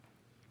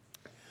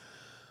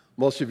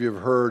Most of you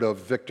have heard of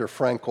Viktor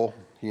Frankl.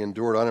 He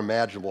endured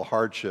unimaginable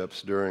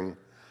hardships during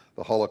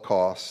the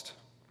Holocaust.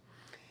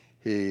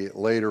 He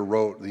later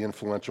wrote the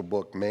influential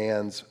book,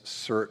 Man's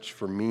Search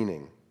for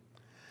Meaning.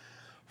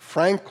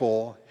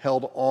 Frankl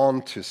held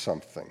on to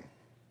something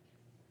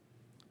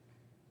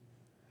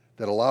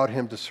that allowed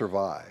him to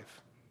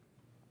survive,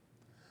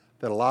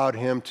 that allowed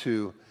him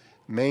to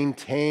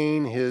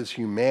maintain his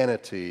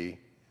humanity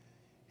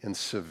in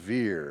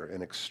severe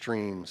and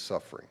extreme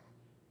suffering.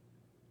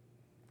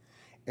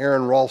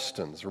 Aron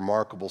Ralston's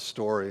remarkable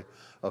story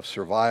of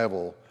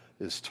survival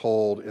is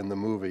told in the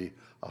movie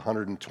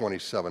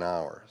 127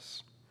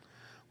 Hours.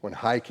 When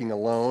hiking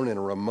alone in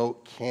a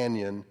remote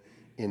canyon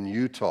in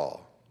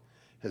Utah,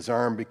 his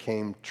arm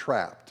became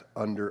trapped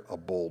under a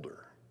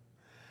boulder.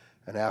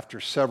 And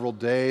after several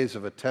days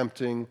of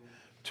attempting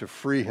to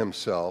free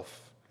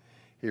himself,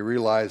 he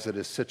realized that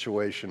his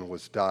situation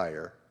was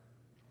dire.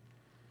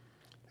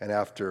 And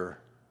after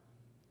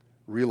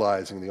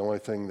realizing the only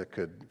thing that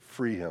could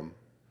free him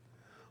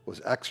was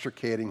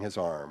extricating his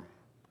arm.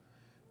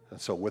 And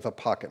so with a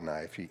pocket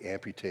knife, he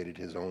amputated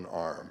his own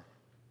arm.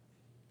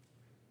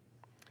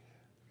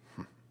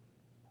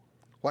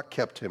 What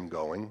kept him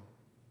going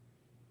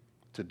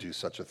to do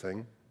such a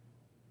thing?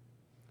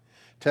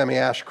 Tammy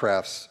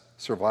Ashcraft's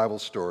survival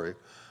story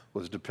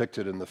was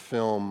depicted in the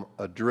film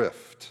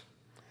Adrift.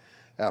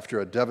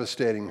 After a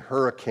devastating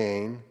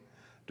hurricane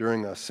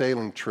during a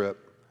sailing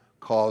trip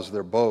caused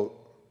their boat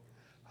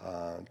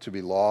to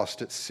be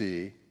lost at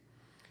sea,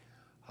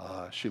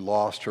 she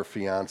lost her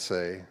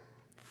fiancé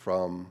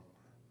from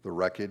the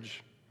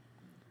wreckage,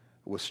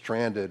 was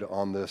stranded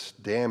on this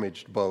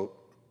damaged boat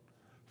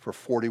for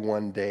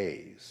 41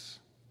 days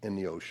in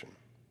the ocean.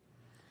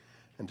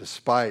 And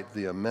despite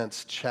the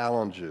immense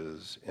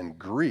challenges and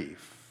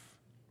grief,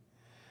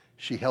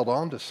 she held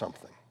on to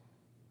something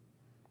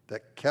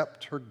that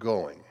kept her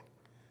going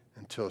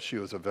until she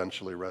was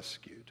eventually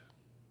rescued.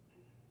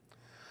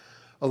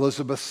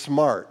 Elizabeth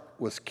Smart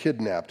was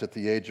kidnapped at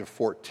the age of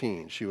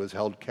 14. She was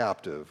held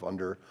captive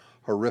under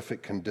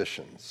horrific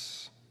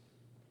conditions.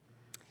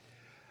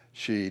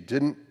 She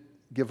didn't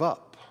give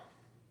up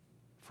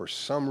for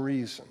some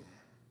reason.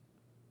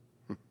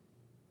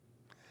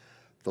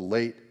 The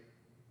late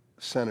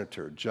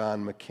Senator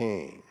John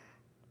McCain,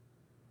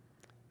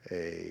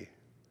 a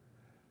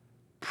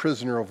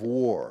prisoner of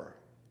war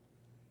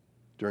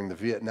during the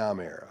Vietnam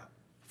era,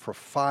 for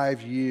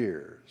 5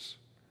 years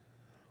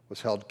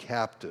was held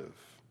captive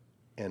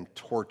and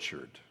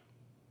tortured,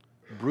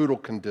 brutal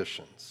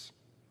conditions.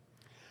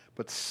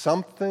 But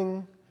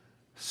something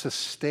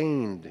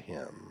sustained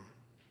him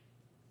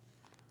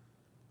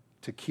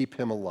to keep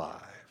him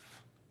alive.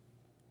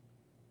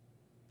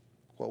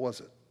 What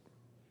was it?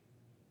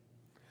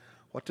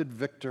 What did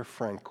Viktor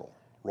Frankl,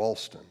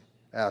 Ralston,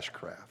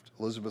 Ashcraft,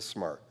 Elizabeth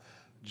Smart,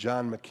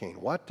 John McCain,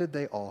 what did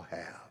they all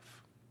have?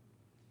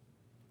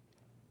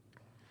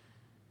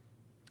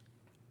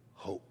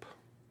 Hope.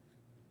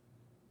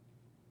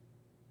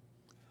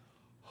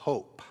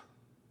 Hope.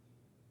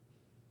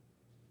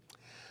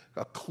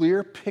 A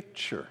clear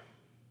picture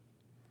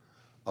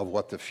of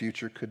what the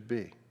future could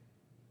be.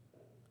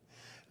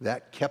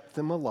 That kept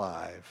them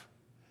alive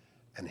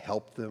and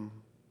helped them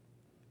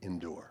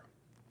endure.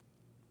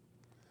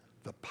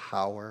 The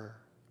power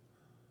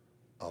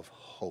of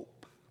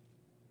hope.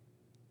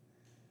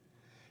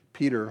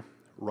 Peter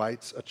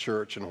writes a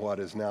church in what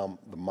is now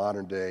the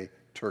modern-day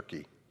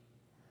Turkey.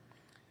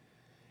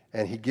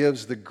 And he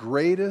gives the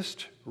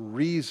greatest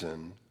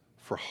reason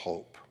for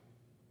hope.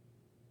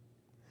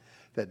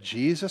 That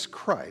Jesus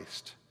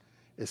Christ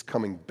is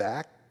coming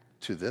back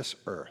to this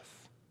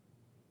earth.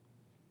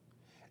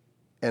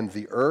 And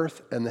the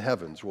earth and the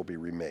heavens will be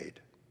remade.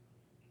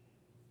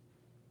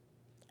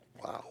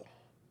 Wow.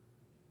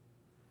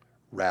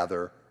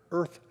 Rather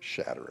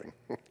earth-shattering,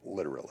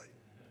 literally.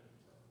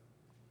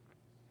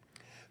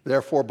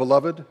 Therefore,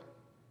 beloved,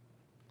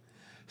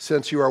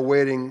 since you are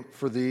waiting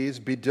for these,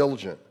 be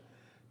diligent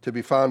to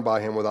be found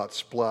by him without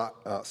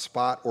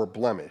spot or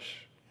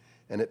blemish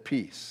and at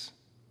peace.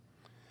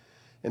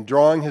 In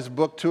drawing his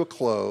book to a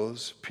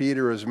close,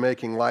 Peter is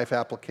making life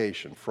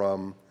application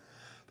from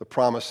the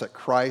promise that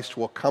Christ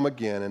will come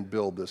again and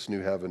build this new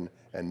heaven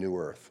and new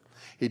earth.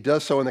 He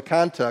does so in the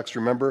context,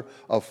 remember,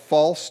 of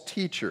false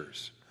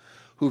teachers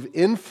who've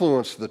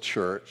influenced the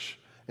church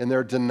in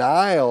their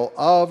denial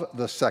of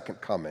the second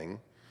coming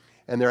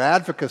and their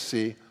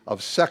advocacy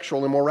of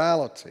sexual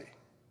immorality.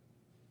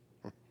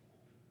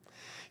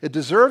 It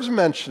deserves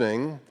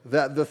mentioning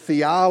that the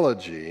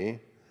theology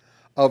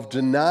of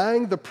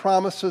denying the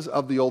promises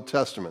of the Old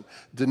Testament,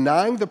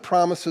 denying the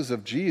promises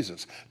of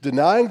Jesus,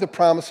 denying the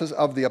promises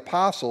of the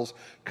apostles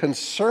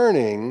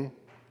concerning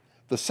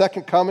the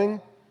second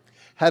coming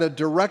had a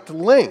direct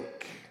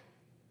link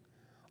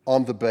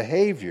on the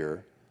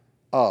behavior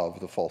of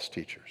the false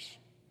teachers.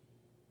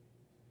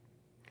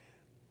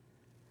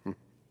 In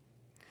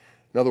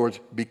other words,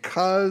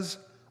 because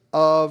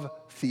of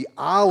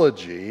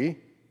theology,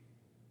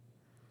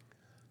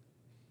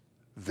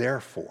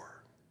 therefore,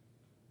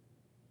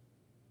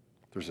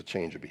 there's a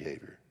change of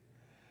behavior.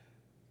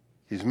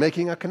 He's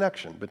making a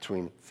connection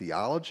between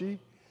theology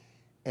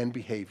and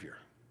behavior.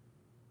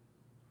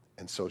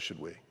 And so should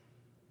we.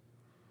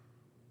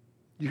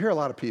 You hear a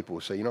lot of people who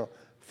say,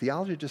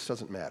 theology just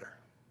doesn't matter.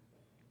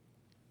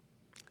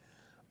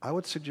 I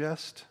would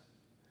suggest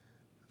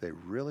they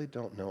really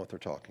don't know what they're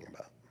talking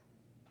about.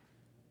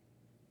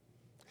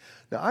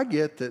 Now, I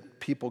get that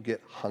people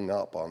get hung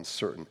up on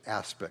certain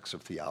aspects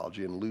of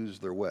theology and lose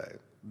their way.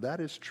 That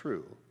is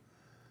true.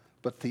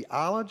 But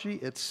theology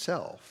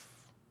itself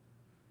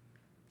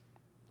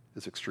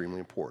is extremely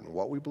important.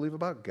 What we believe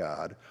about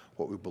God,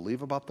 what we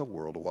believe about the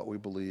world, what we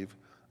believe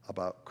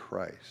about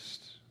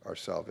Christ, our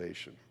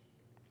salvation.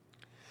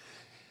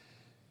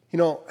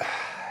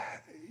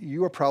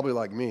 You are probably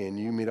like me, and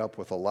you meet up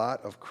with a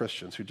lot of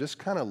Christians who just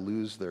kind of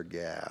lose their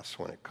gas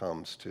when it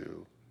comes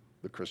to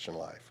the Christian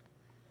life.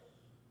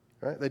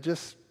 Right? They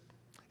just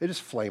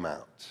flame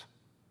out.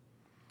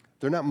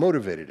 They're not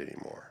motivated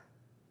anymore.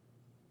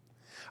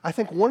 I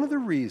think one of the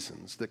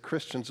reasons that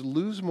Christians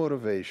lose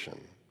motivation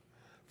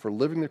for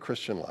living the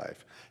Christian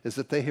life is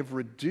that they have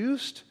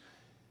reduced,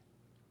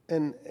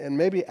 and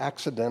maybe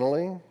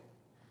accidentally,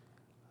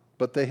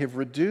 but they have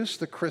reduced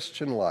the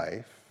Christian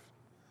life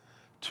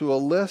to a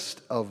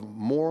list of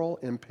moral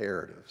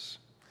imperatives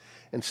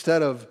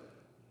instead of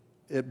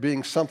it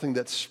being something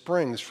that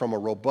springs from a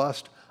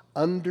robust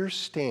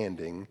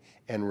understanding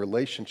and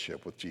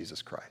relationship with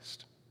Jesus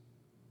Christ.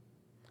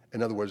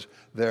 In other words,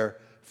 their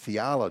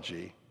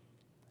theology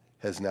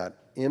has not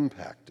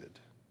impacted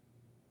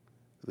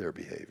their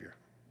behavior.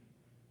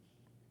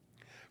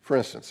 For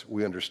instance,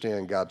 we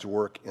understand God's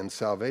work in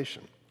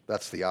salvation.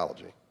 That's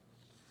theology.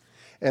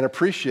 And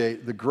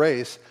appreciate the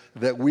grace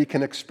that we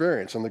can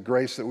experience and the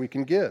grace that we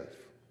can give.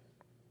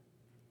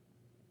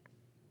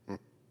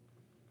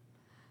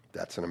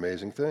 That's an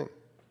amazing thing.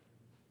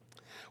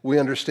 We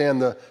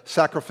understand the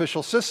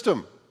sacrificial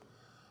system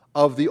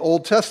of the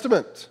Old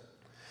Testament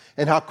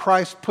and how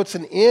Christ puts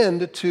an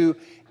end to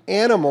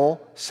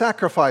animal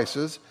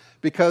sacrifices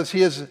because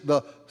he is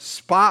the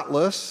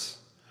spotless,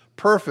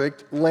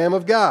 perfect Lamb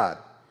of God.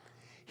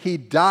 He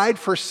died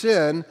for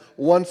sin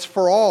once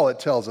for all, it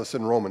tells us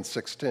in Romans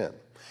 6:10.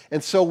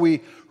 And so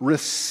we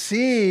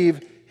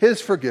receive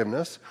his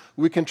forgiveness.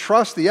 We can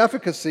trust the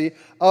efficacy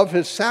of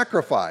his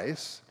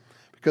sacrifice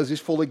because he's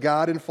fully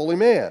God and fully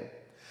man.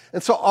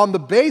 And so on the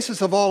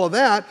basis of all of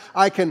that,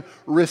 I can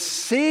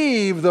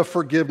receive the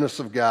forgiveness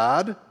of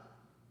God,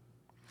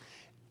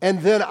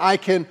 and then I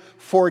can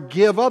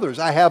forgive others.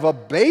 I have a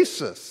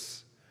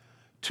basis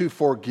to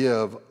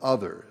forgive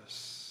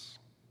others.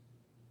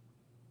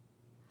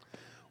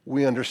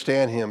 We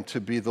understand him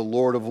to be the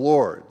Lord of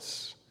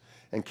Lords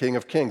and King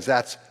of Kings.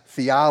 That's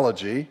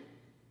theology.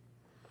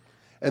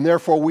 And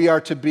therefore, we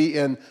are to be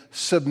in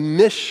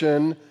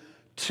submission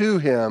to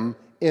him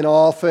in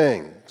all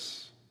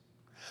things.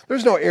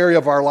 There's no area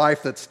of our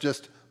life that's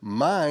just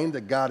mine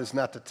that God is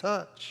not to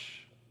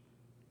touch.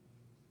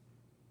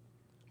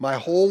 My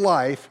whole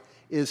life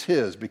is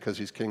his because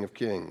he's King of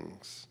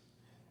Kings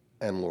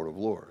and Lord of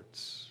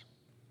Lords.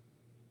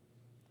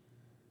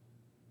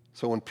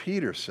 So when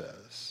Peter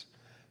says,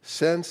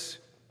 since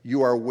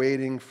you are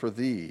waiting for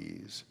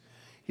these,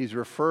 he's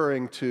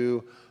referring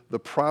to the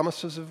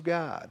promises of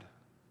God.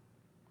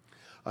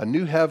 A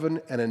new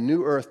heaven and a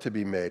new earth to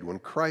be made. When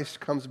Christ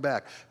comes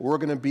back, we're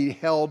going to be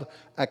held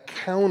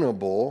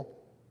accountable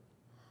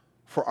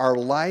for our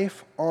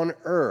life on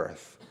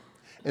earth.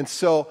 And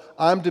so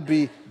I'm to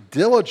be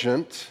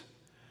diligent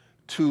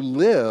to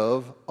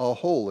live a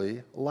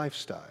holy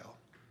lifestyle.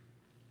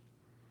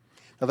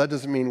 Now that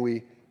doesn't mean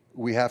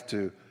we have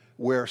to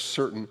wear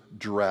certain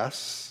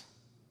dress,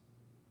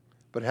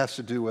 but it has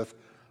to do with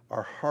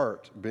our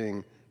heart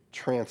being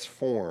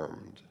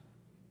transformed,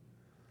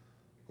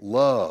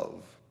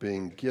 love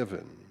being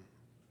given,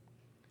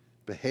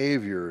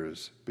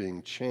 behaviors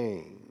being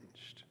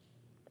changed.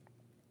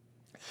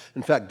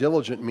 In fact,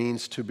 diligent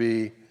means to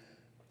be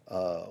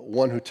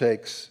one who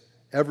takes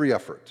every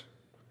effort,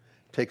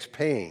 takes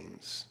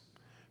pains,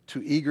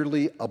 to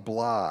eagerly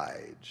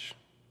oblige,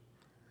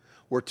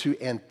 or to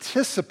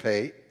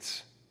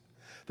anticipate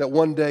that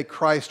one day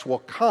Christ will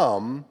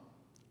come,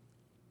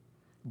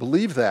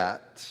 believe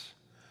that,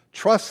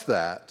 trust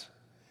that,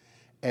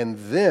 and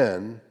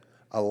then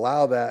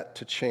allow that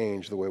to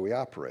change the way we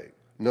operate.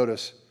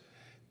 Notice,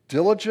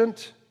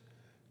 diligent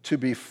to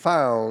be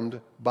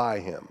found by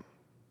him.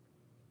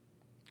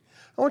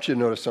 I want you to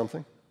notice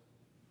something.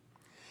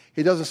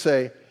 He doesn't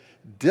say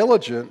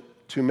diligent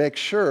to make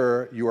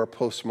sure you are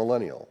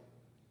postmillennial.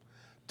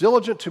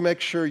 Diligent to make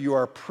sure you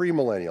are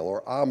premillennial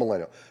or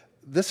amillennial.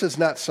 This is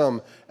not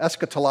some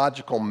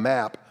eschatological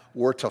map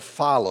we're to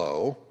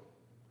follow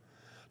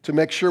to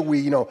make sure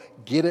we,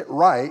 get it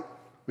right.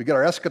 We get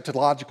our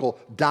eschatological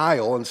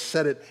dial and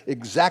set it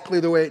exactly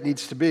the way it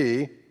needs to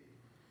be.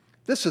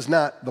 This is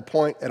not the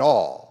point at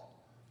all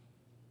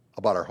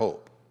about our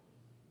hope.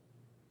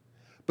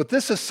 But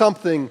this is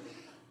something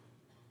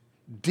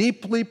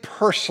deeply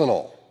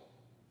personal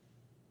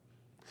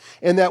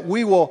in that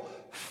we will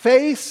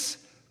face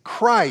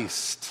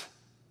Christ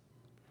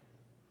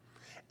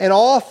and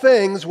all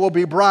things will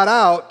be brought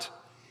out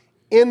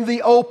in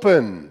the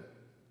open.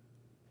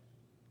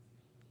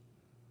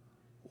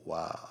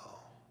 Wow.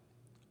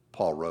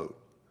 Paul wrote,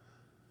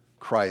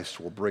 Christ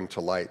will bring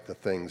to light the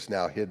things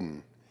now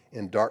hidden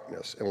in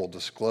darkness and will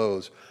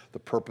disclose the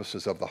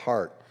purposes of the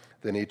heart.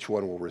 Then each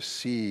one will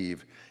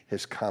receive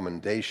his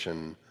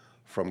commendation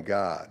from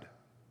God.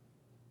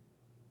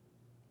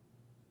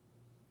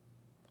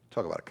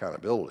 Talk about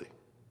accountability.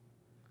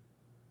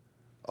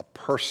 A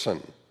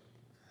person,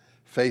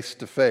 face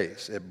to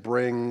face. It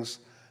brings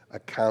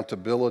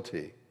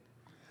accountability.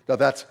 Now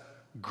that's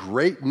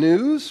great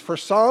news for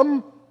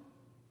some.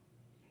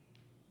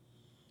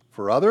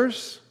 For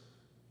others,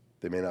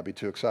 they may not be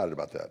too excited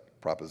about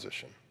that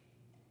proposition.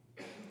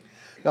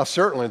 Now,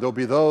 certainly, there'll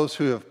be those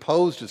who have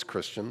posed as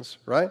Christians,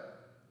 right?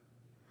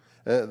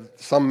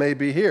 Some may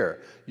be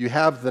here. You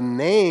have the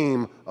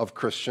name of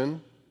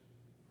Christian,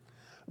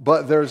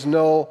 but there's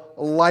no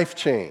life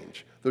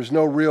change. There's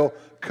no real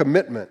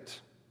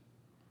commitment.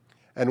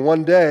 And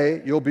one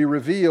day, you'll be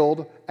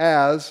revealed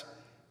as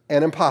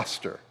an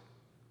imposter.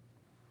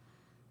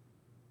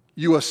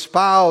 You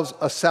espouse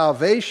a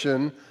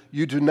salvation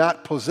you do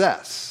not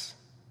possess.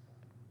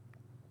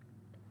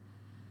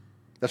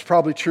 That's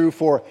probably true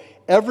for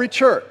every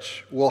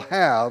church will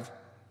have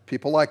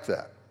people like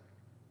that.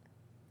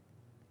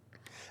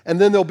 And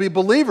then there'll be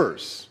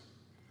believers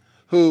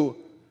who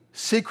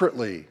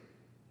secretly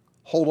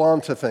hold on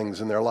to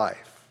things in their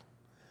life.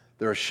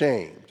 They're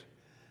ashamed.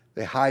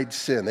 They hide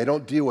sin. They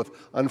don't deal with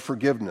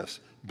unforgiveness,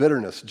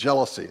 bitterness,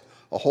 jealousy,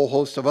 a whole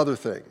host of other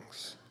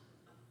things.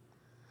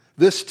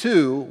 This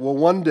too will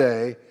one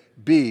day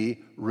be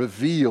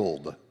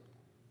revealed.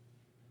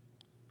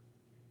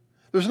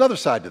 There's another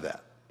side to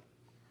that.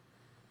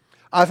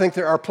 I think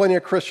there are plenty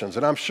of Christians,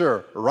 and I'm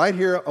sure right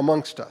here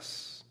amongst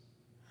us,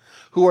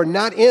 who are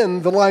not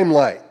in the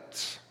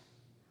limelight.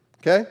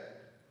 Okay?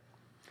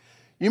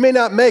 You may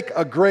not make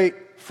a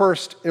great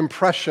first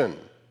impression.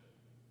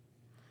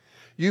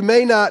 You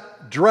may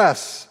not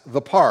dress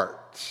the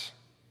part.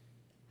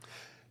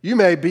 You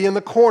may be in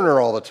the corner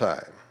all the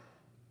time.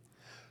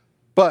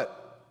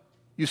 But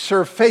you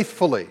serve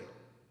faithfully.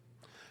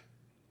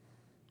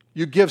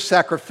 You give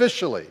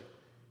sacrificially.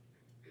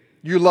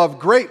 You love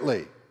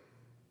greatly.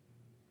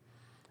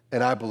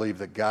 And I believe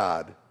that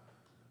God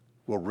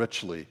will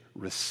richly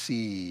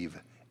receive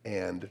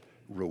and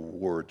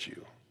reward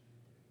you.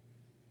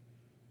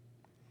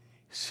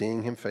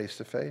 Seeing him face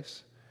to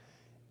face,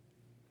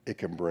 it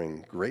can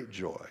bring great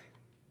joy.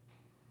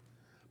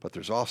 But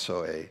there's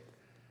also a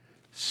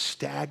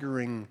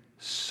staggering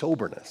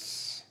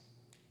soberness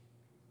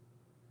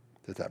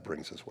that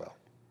brings as well.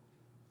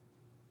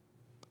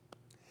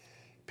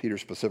 Peter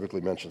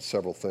specifically mentions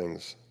several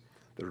things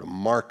that are to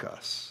mark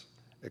us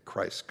at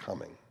Christ's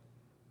coming.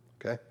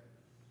 Okay?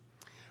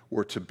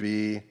 We're to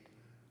be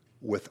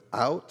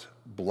without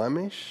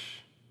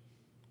blemish,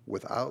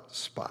 without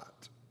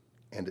spot,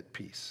 and at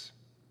peace.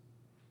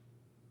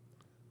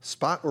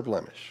 Spot or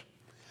blemish?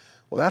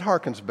 Well, that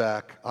harkens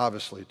back,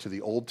 obviously, to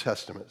the Old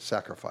Testament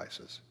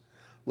sacrifices.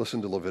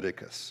 Listen to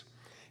Leviticus.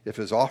 If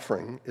his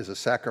offering is a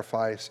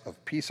sacrifice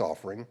of peace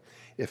offering,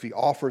 if he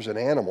offers an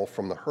animal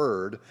from the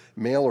herd,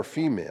 male or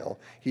female,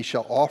 he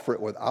shall offer it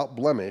without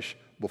blemish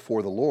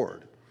before the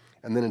Lord.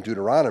 And then in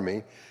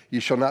Deuteronomy, you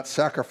shall not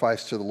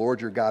sacrifice to the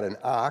Lord your God an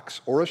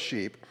ox or a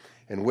sheep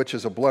in which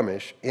is a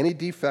blemish, any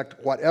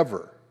defect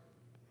whatever,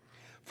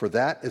 for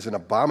that is an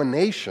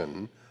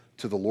abomination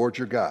to the Lord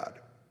your God.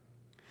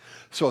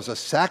 So as a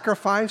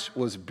sacrifice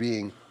was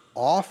being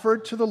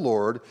offered to the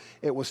Lord,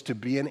 it was to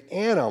be an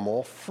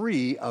animal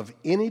free of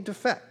any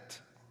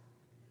defect.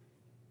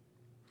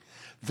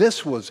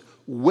 This was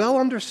well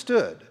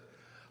understood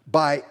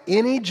by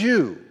any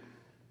Jew.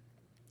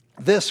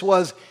 This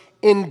was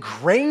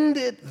ingrained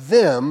in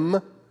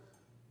them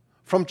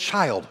from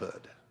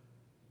childhood.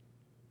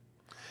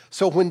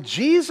 So when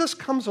Jesus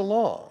comes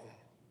along,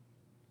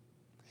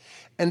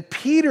 and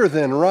Peter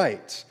then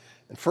writes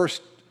in 1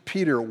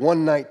 Peter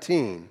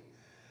 1:19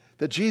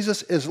 that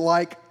Jesus is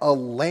like a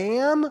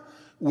lamb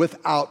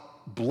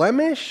without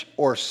blemish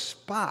or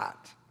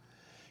spot.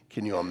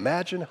 Can you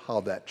imagine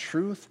how that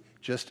truth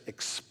just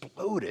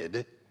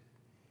exploded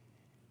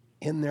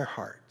in their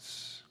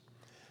hearts?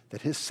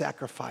 That his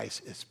sacrifice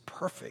is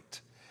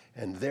perfect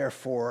and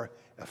therefore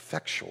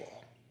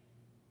effectual.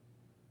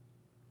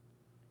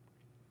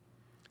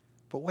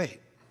 But wait,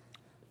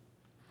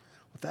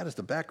 well, that is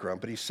the background,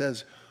 but he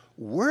says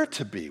we're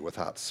to be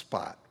without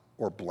spot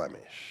or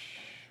blemish.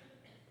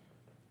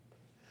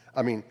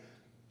 I mean,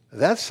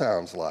 that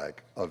sounds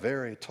like a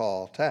very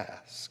tall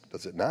task,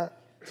 does it not?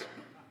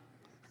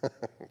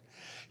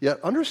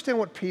 Yet understand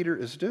what Peter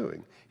is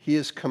doing. He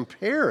is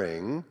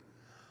comparing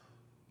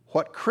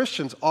what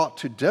Christians ought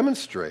to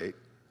demonstrate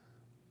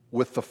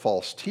with the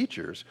false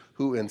teachers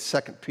who in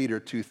 2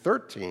 Peter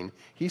 2:13,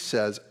 he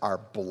says, are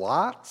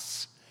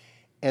blots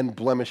and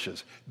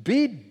blemishes.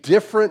 Be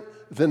different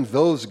than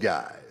those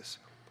guys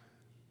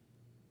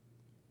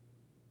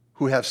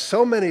who have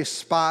so many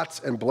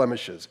spots and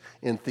blemishes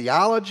in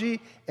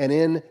theology and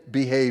in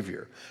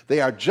behavior.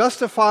 They are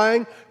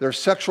justifying their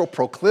sexual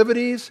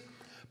proclivities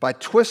by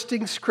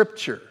twisting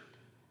Scripture.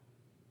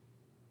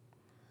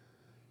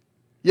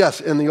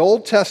 Yes, in the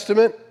Old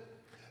Testament,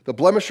 the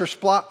blemish or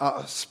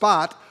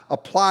spot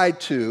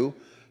applied to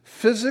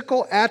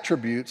physical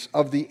attributes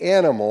of the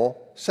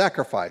animal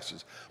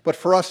sacrifices. But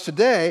for us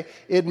today,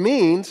 it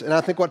means, and I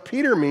think what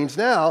Peter means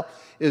now,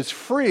 is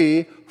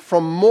free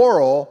from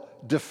moral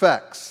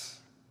defects.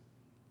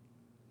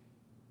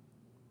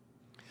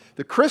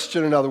 The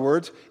Christian, in other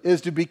words,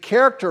 is to be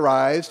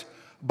characterized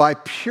by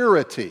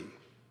purity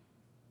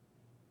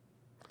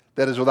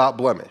that is without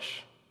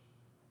blemish.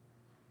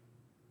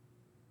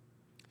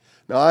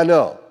 Now, I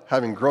know,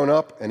 having grown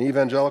up an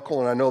evangelical,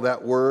 and I know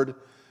that word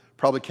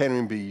probably can't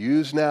even be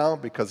used now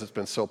because it's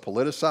been so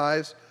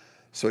politicized.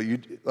 So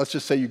let's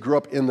just say you grew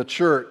up in the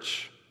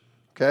church,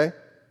 okay?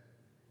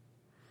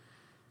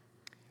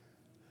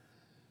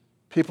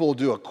 People will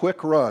do a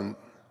quick run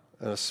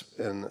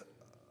in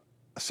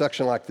a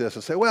section like this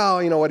and say,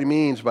 well, you know what he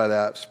means by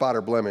that, spot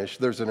or blemish.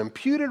 There's an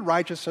imputed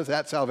righteousness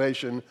at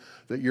salvation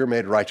that you're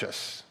made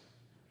righteous.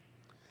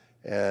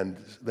 And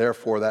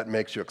therefore, that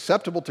makes you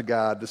acceptable to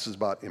God. This is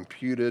about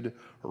imputed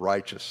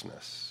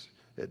righteousness,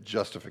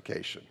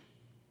 justification.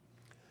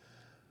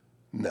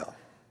 No,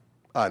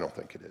 I don't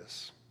think it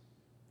is.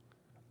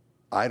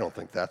 I don't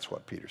think that's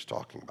what Peter's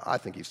talking about. I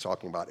think he's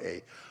talking about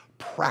a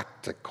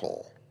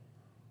practical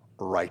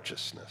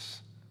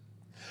righteousness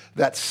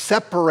that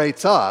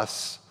separates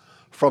us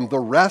from the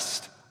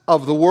rest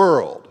of the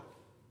world.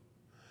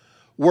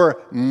 We're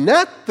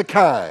not the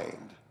kind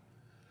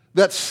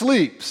that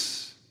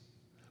sleeps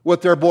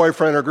with their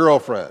boyfriend or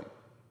girlfriend.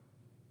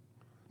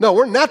 No,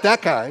 we're not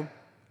that kind.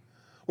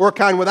 We're a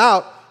kind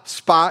without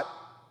spot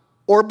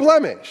or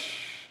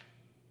blemish.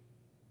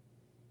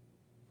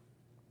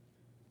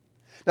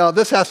 Now,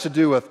 this has to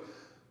do with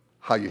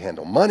how you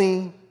handle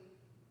money,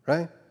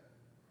 right?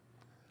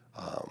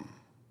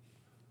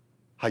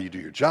 How you do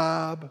your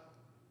job,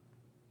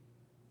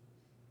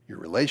 your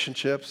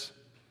relationships,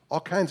 all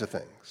kinds of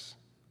things.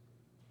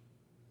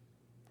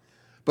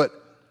 But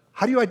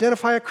how do you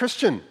identify a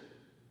Christian?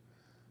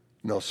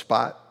 No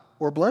spot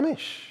or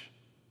blemish.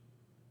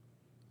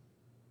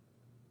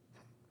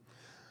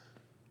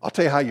 I'll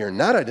tell you how you're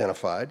not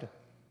identified.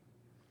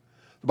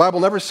 The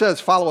Bible never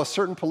says follow a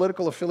certain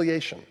political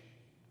affiliation.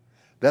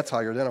 That's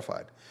how you're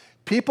identified.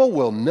 People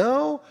will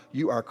know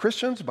you are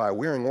Christians by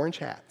wearing orange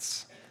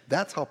hats.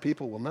 That's how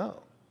people will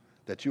know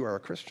that you are a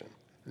Christian.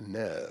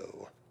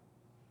 No,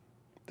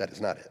 that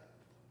is not it.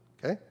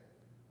 Okay?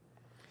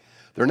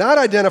 They're not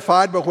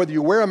identified by whether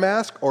you wear a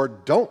mask or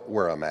don't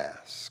wear a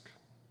mask.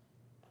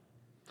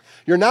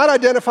 You're not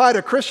identified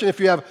a Christian if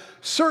you have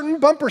certain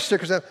bumper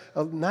stickers that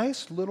have a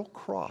nice little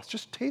cross,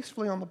 just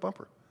tastefully on the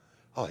bumper.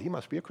 Oh, he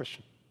must be a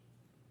Christian.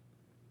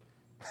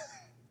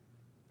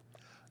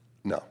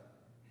 No.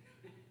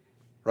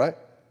 Right?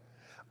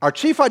 Our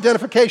chief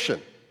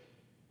identification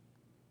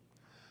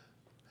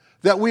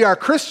that we are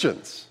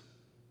Christians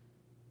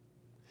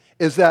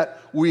is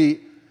that we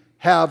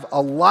have a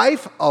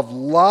life of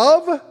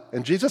love,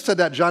 and Jesus said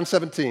that in John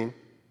 17.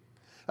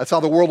 That's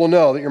how the world will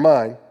know that you're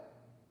mine.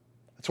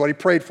 That's what he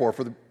prayed for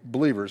the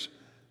believers,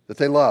 that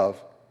they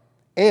love,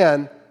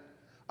 and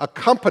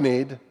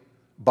accompanied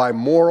by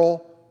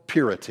moral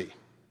purity.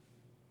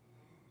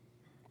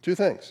 Two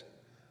things.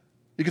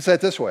 You can say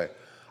it this way.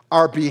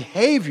 Our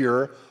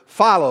behavior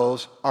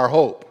follows our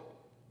hope.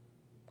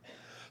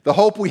 The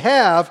hope we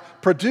have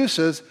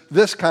produces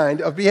this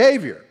kind of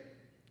behavior.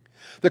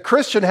 The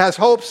Christian has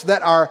hopes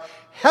that are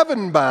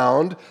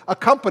heaven-bound,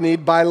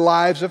 accompanied by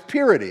lives of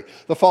purity.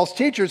 The false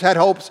teachers had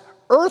hopes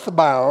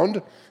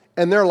earth-bound,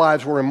 and their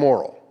lives were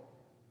immoral.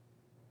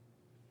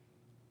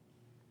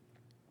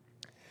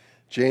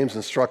 James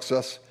instructs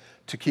us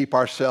to keep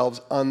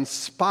ourselves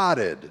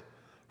unspotted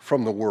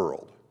from the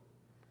world,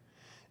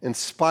 in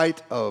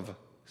spite of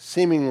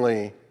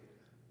seemingly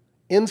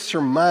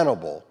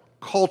insurmountable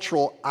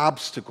cultural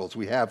obstacles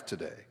we have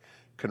today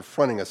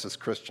confronting us as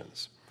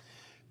Christians.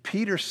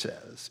 Peter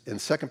says in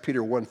 2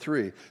 Peter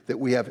 1:3 that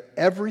we have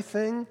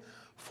everything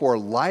for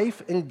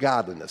life and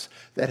godliness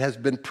that has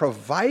been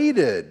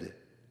provided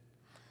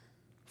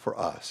for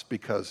us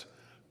because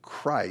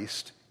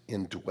Christ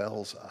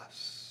indwells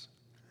us.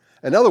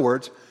 In other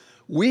words,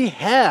 we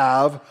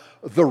have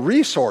the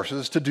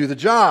resources to do the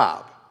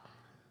job.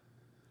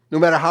 No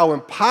matter how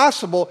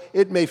impossible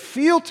it may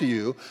feel to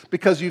you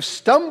because you've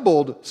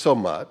stumbled so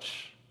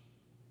much.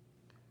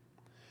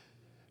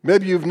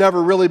 Maybe you've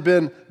never really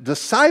been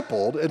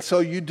discipled, and so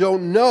you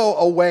don't know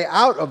a way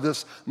out of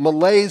this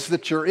malaise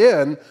that you're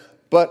in.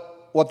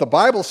 But what the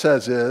Bible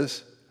says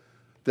is,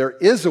 there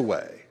is a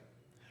way.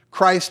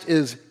 Christ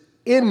is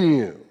in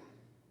you.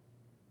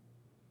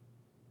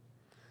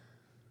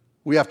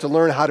 We have to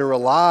learn how to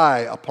rely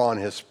upon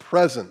his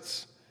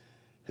presence,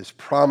 his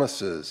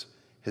promises,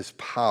 his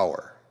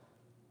power.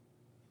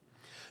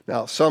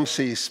 Now, some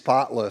see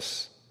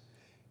spotless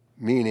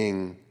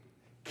meaning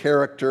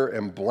character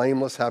and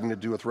blameless having to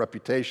do with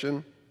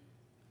reputation.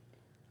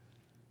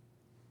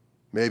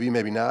 Maybe,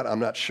 maybe not. I'm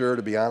not sure,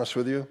 to be honest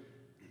with you.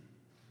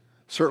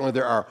 Certainly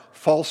there are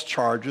false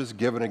charges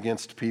given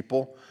against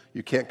people.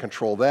 You can't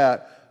control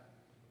that.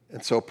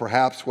 And so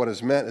perhaps what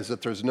is meant is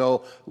that there's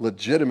no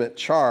legitimate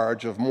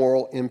charge of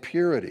moral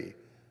impurity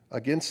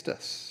against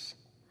us.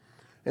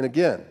 And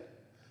again,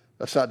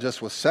 that's not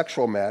just with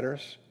sexual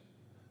matters,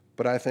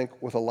 but I think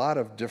with a lot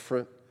of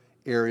different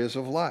areas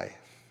of life.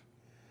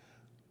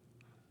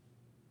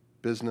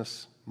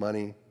 Business,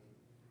 money,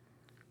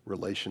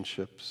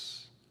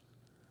 relationships,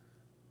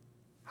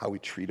 how we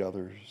treat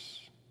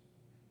others.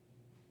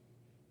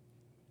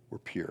 We're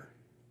pure.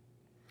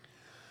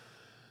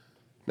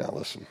 Now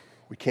listen,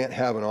 we can't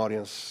have an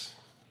audience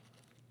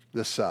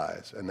this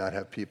size and not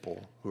have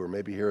people who are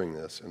maybe hearing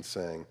this and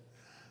saying,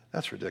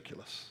 that's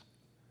ridiculous.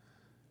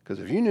 Because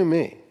if you knew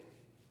me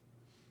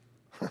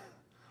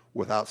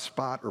without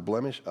spot or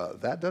blemish,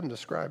 that doesn't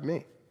describe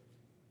me,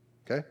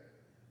 okay?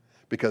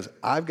 Because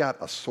I've got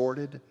a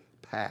sordid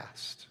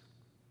past.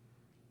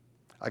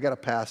 I got a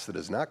past that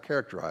is not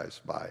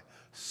characterized by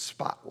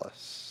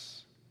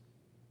spotless.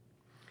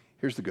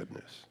 Here's the good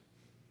news.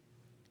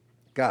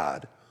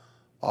 God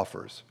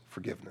offers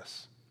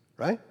forgiveness,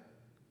 right?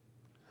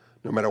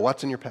 No matter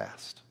what's in your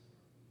past.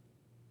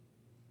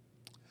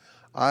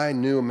 I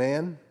knew a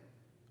man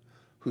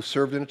who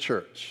served in a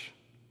church,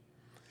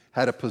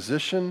 had a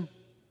position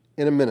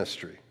in a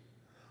ministry,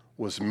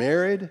 was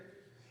married,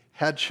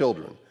 had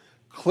children,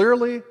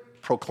 clearly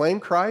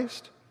proclaimed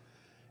Christ,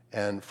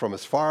 and from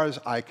as far as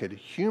I could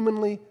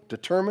humanly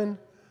determine,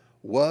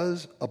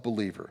 was a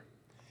believer.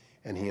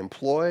 And he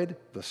employed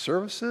the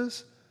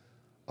services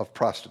of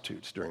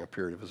prostitutes during a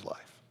period of his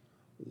life,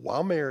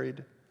 while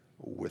married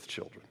with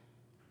children.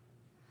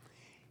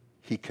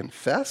 He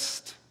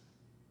confessed,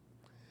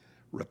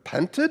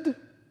 repented,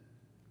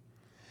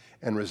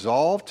 and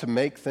resolved to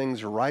make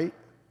things right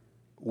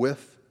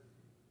with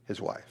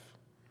his wife.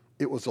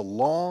 It was a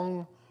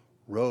long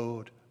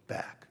road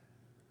back,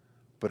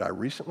 but I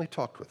recently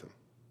talked with him.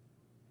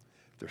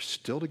 They're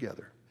still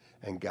together,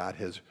 and God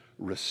has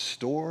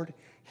restored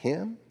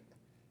him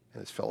and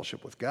his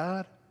fellowship with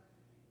God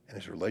and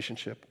his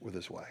relationship with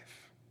his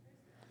wife.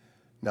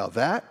 Now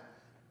that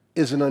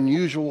is an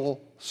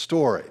unusual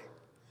story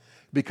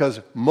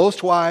because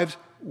most wives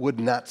would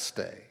not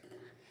stay,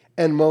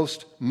 and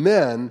most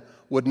men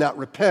would not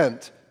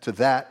repent to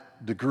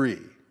that degree.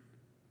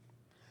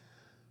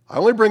 I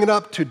only bring it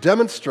up to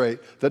demonstrate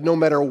that no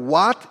matter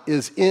what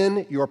is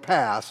in your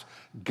past,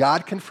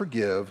 God can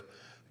forgive,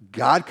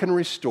 God can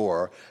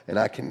restore, and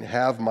I can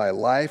have my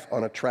life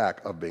on a track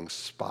of being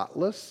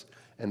spotless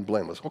and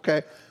blameless.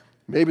 Okay,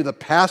 maybe the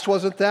past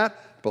wasn't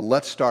that, but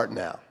let's start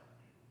now.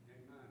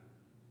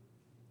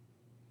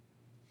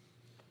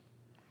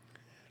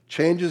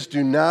 Changes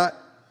do not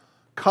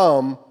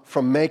come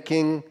from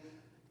making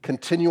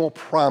continual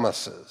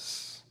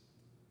promises.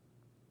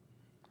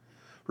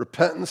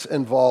 Repentance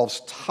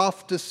involves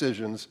tough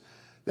decisions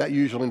that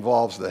usually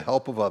involves the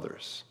help of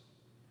others.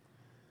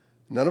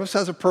 None of us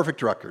has a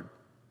perfect record,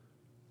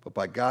 but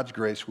by God's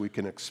grace we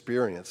can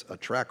experience a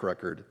track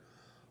record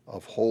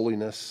of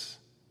holiness,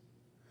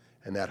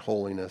 and that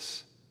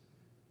holiness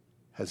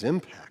has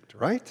impact,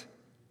 right?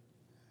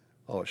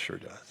 Oh, it sure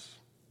does.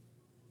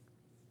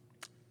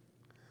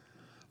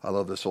 I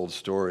love this old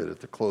story that at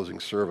the closing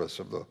service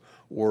of the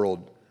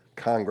World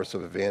Congress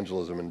of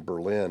Evangelism in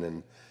Berlin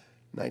in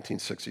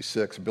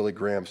 1966, Billy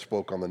Graham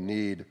spoke on the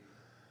need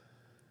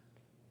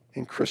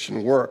in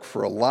Christian work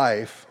for a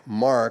life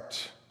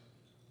marked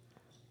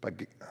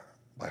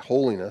by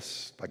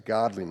holiness, by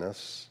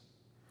godliness,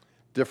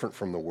 different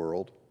from the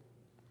world.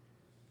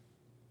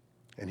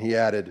 And he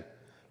added,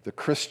 the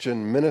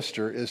Christian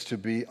minister is to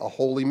be a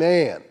holy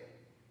man.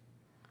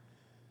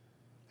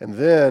 And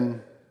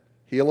then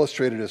he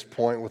illustrated his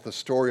point with the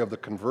story of the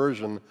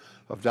conversion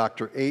of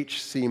Dr.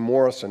 H.C.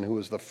 Morrison, who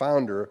was the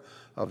founder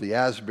of the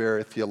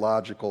Asbury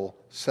Theological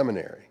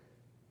Seminary.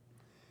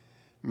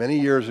 Many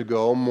years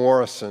ago,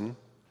 Morrison,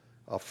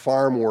 a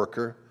farm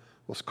worker,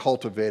 was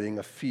cultivating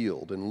a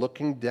field, and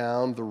looking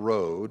down the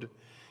road,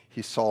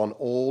 he saw an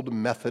old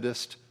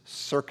Methodist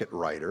circuit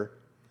rider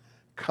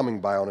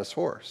coming by on his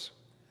horse.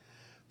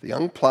 The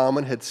young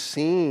plowman had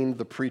seen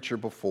the preacher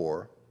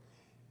before,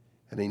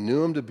 and he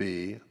knew him to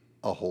be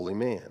a holy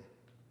man.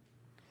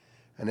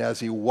 And as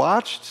he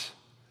watched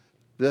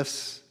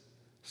this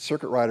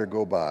circuit rider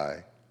go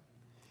by,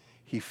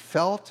 he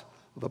felt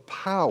the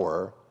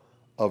power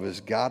of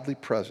his godly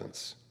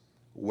presence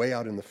way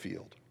out in the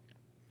field.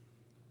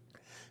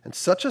 And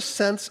such a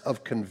sense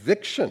of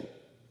conviction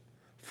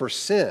for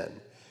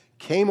sin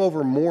came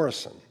over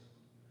Morrison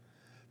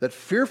that,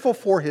 fearful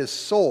for his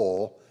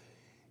soul,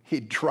 he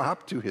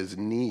dropped to his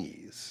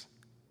knees.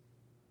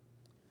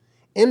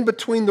 In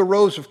between the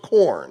rows of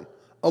corn,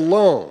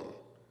 alone,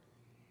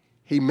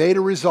 he made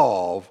a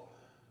resolve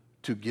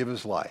to give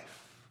his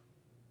life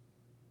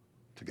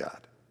to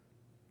God.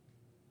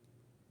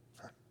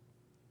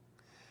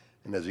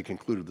 And as he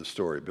concluded the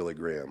story, Billy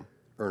Graham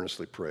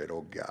earnestly prayed,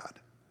 "Oh God,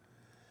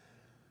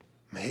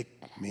 make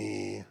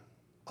me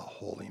a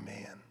holy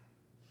man."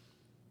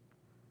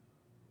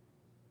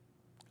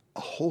 A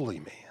holy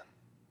man.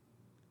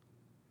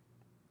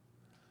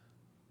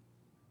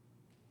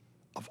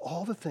 Of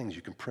all the things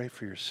you can pray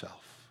for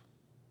yourself,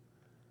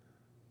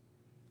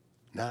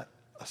 not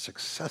a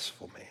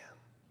successful man,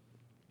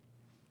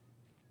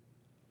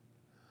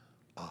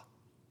 a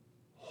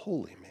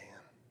holy man.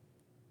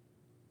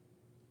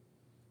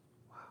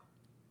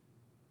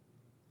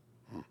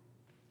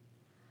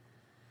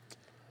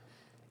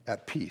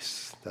 At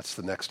peace, that's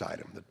the next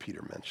item that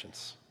Peter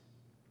mentions.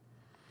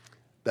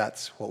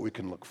 That's what we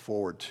can look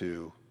forward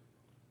to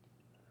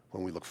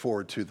when we look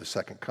forward to the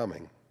second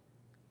coming.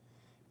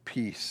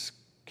 Peace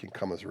can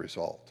come as a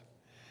result.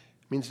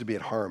 It means to be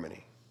at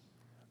harmony,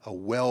 a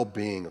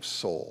well-being of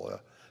soul, a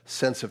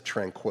sense of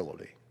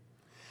tranquility.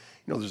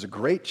 You know, there's a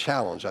great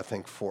challenge, I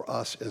think, for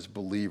us as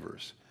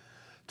believers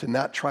to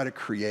not try to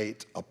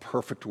create a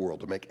perfect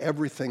world, to make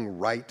everything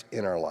right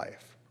in our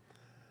life.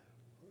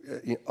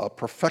 A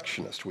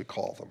perfectionist, we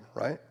call them,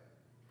 right?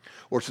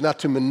 Or it's not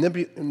to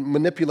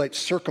manipulate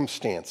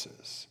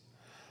circumstances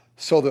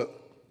so that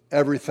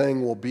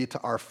everything will be to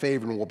our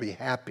favor and we'll be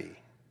happy,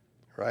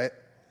 right?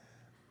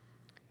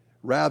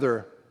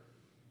 Rather,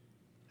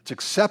 it's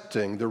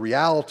accepting the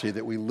reality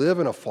that we live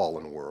in a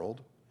fallen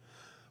world.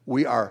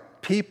 We are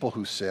people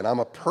who sin. I'm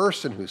a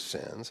person who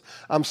sins.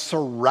 I'm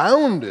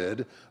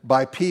surrounded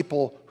by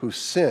people who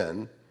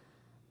sin.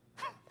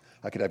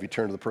 I could have you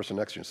turn to the person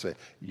next to you and say,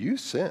 you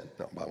sin.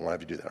 No, I won't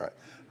have you do that. All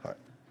right.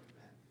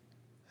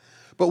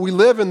 But we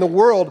live in the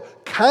world,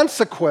 the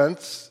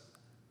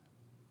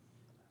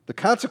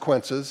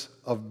consequences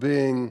of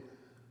being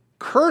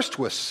cursed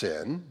with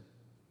sin.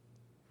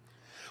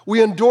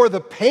 We endure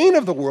the pain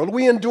of the world.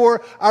 We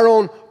endure our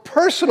own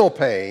personal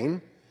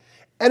pain.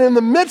 And in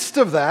the midst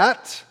of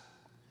that,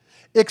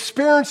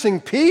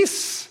 experiencing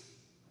peace,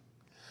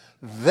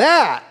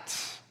 that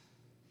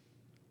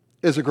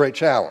is a great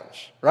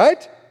challenge,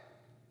 right?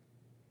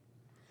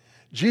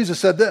 Jesus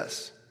said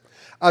this,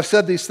 I've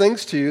said these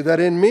things to you that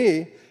in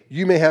me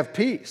you may have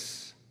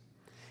peace.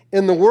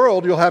 In the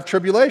world you'll have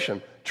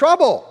tribulation,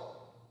 trouble.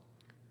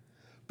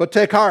 But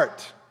take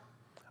heart,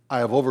 I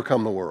have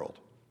overcome the world.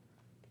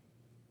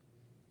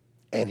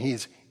 And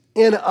he's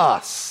in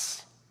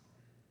us.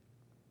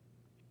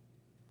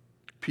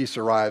 Peace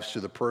arrives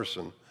to the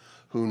person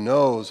who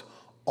knows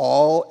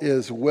all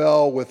is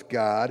well with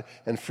God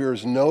and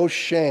fears no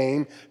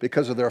shame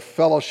because of their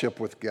fellowship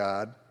with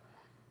God.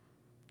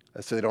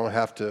 So they don't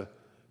have to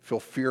feel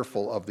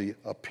fearful of the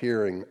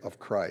appearing of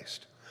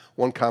Christ.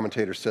 One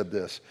commentator said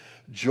this,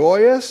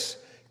 joyous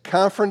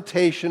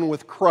confrontation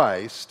with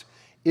Christ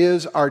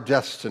is our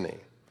destiny.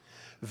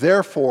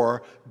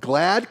 Therefore,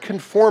 glad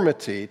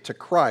conformity to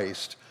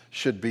Christ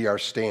should be our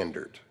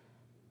standard.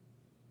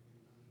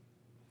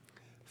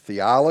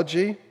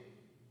 Theology,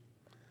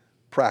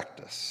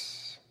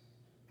 practice.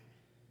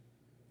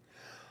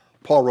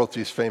 Paul wrote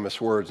these famous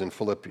words in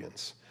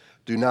Philippians.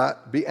 Do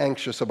not be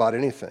anxious about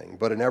anything,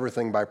 but in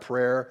everything by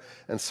prayer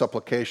and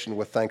supplication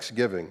with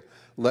thanksgiving,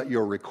 let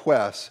your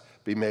requests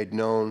be made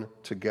known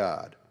to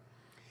God.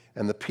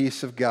 And the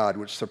peace of God,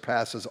 which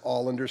surpasses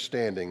all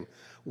understanding,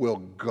 will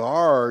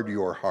guard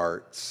your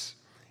hearts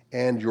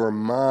and your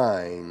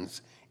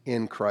minds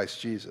in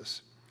Christ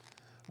Jesus.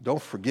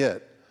 Don't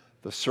forget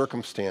the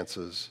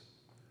circumstances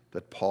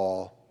that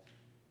Paul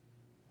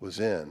was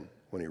in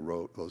when he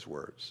wrote those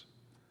words.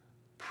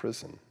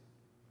 Prison.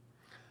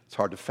 It's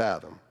hard to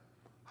fathom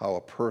how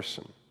a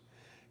person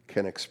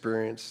can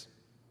experience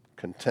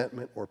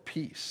contentment or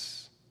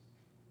peace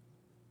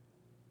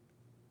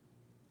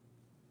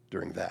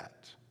during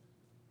that.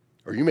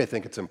 Or you may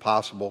think it's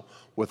impossible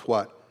with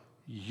what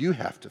you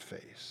have to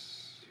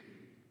face.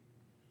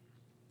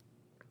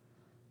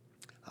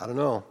 I don't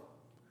know.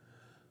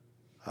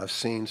 I've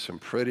seen some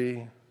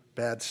pretty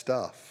bad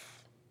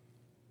stuff.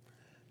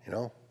 You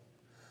know,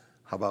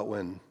 how about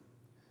when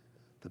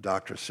the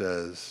doctor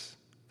says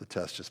the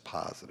test is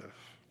positive?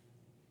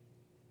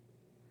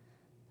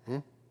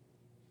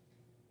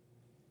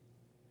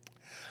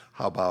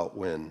 How about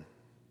when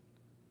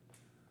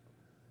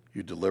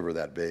you deliver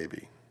that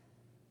baby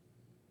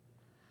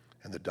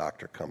and the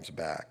doctor comes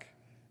back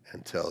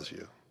and tells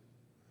you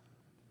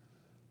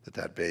that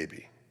that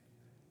baby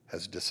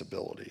has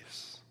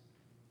disabilities?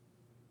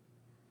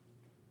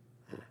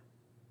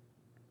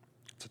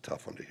 It's a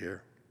tough one to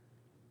hear.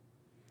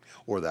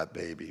 Or that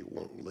baby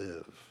won't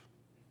live.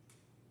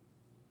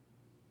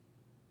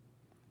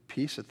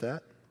 Peace at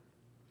that?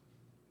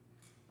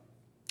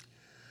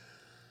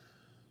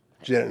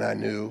 Janet and I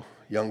knew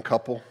a young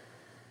couple.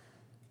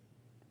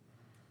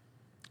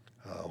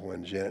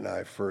 When Janet and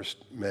I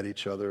first met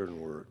each other and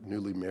were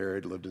newly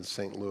married, lived in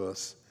St.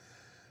 Louis,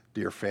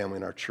 dear family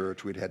in our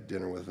church, we'd had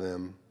dinner with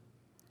them.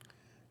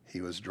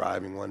 He was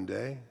driving one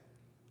day,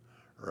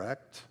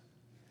 wrecked,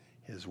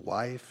 his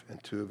wife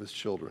and two of his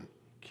children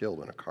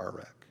killed in a car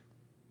wreck.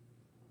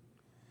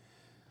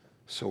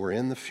 So we're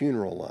in the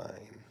funeral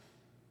line.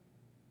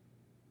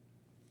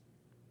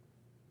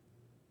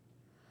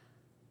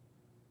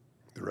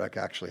 The wreck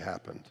actually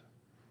happened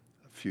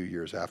a few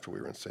years after we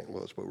were in St.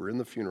 Louis, but we're in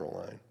the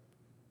funeral line.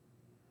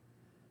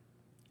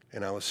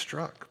 And I was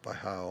struck by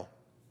how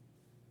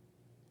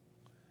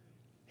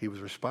he was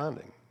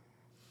responding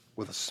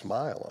with a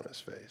smile on his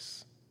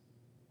face,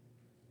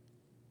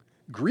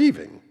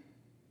 grieving,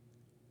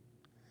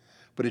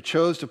 but he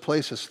chose to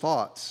place his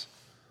thoughts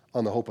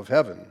on the hope of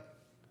heaven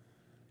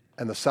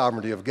and the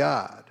sovereignty of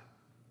God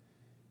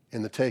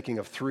in the taking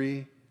of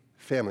 3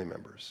 family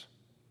members.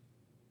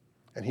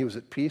 And he was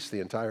at peace the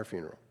entire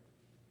funeral.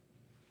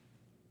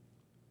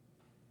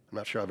 I'm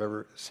not sure I've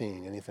ever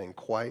seen anything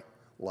quite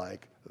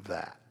like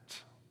that.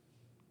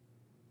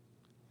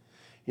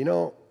 You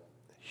know,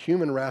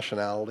 human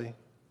rationality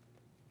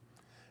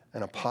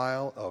and a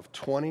pile of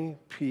 20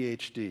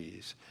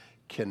 PhDs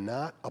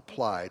cannot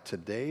apply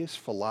today's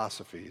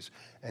philosophies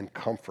and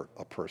comfort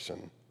a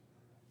person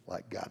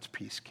like God's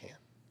peace can.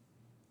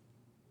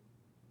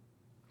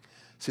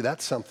 See,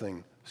 that's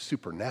something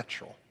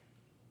supernatural.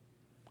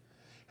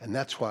 And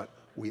that's what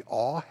we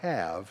all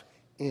have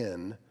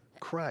in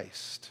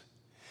Christ.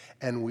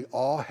 And we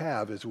all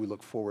have, as we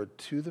look forward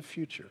to the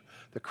future,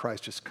 that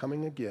Christ is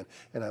coming again.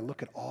 And I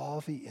look at all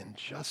the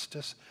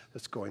injustice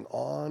that's going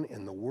on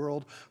in the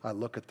world. I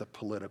look at the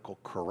political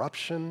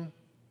corruption.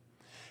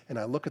 And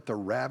I look at the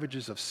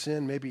ravages of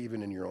sin, maybe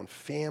even in your own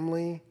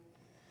family.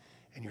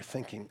 And you're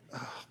thinking,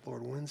 oh,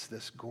 Lord, when's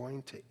this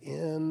going to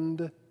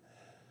end?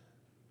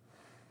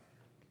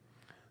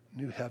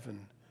 New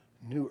heaven,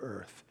 new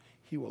earth.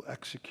 He will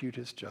execute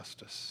his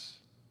justice.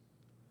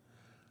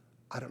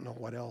 I don't know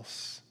what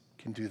else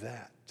can do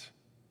that.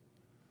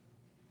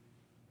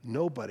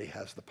 Nobody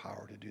has the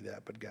power to do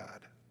that but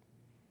God.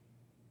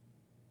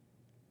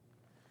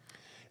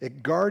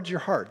 It guards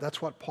your heart.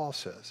 That's what Paul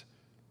says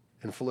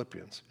in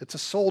Philippians. It's a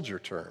soldier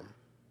term.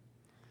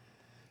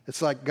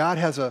 It's like God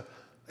has a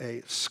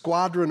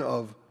squadron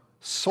of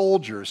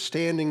soldiers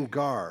standing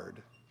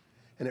guard,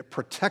 and it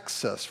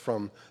protects us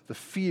from the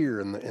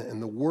fear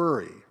and the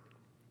worry.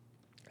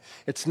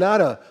 It's not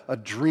a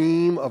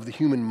dream of the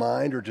human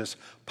mind or just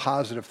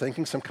positive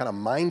thinking, some kind of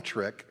mind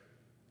trick.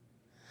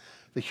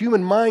 The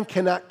human mind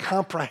cannot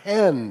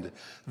comprehend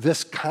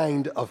this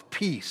kind of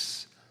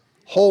peace,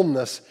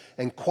 wholeness,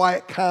 and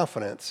quiet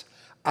confidence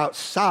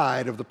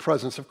outside of the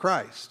presence of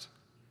Christ.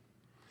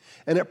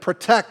 And it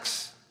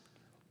protects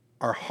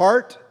our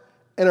heart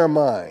and our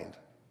mind.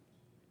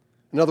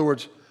 In other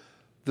words,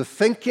 the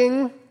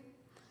thinking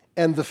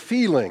and the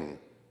feeling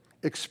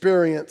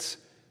experience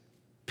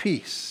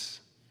peace.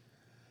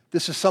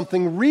 This is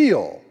something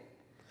real,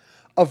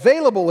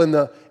 available in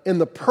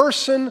the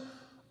person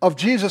of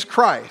Jesus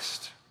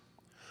Christ,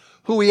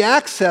 who we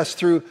access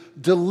through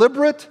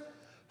deliberate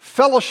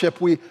fellowship.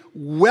 We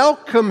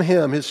welcome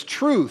him, his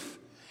truth,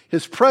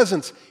 his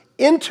presence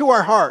into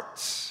our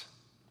hearts.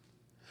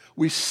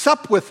 We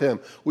sup with him.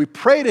 We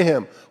pray to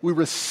him. We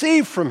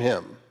receive from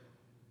him.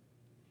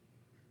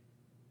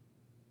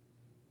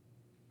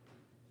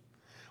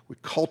 We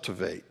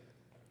cultivate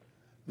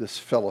this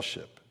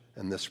fellowship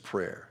and this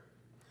prayer.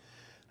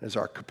 As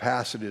our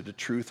capacity to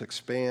truth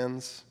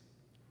expands,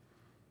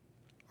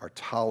 our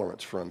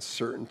tolerance for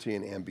uncertainty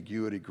and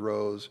ambiguity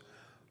grows,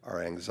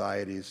 our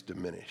anxieties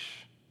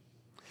diminish.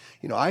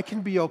 You know, I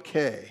can be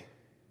okay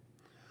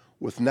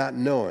with not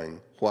knowing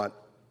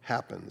what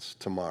happens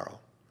tomorrow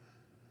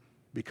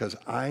because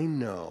I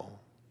know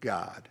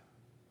God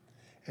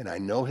and I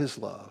know his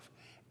love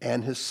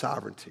and his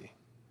sovereignty.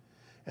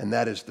 And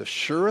that is the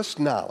surest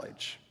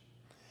knowledge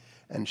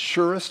and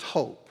surest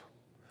hope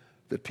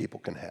that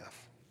people can have.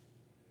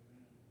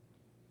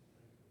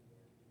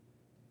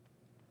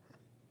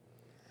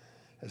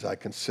 As I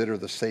consider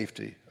the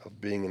safety of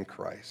being in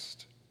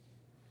Christ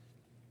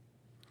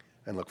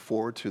and look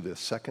forward to the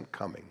second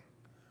coming,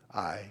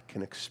 I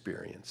can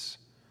experience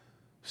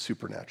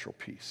supernatural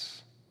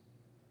peace.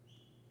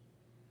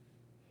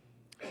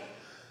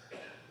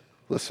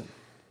 Listen,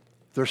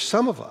 there's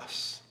some of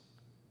us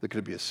that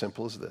could be as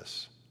simple as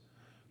this.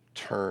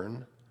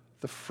 Turn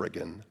the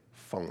friggin'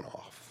 phone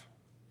off.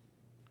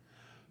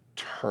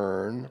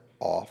 Turn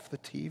off the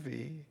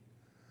TV,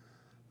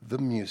 the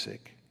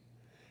music.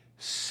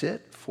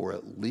 Sit for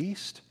at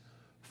least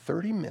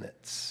 30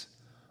 minutes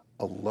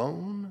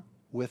alone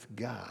with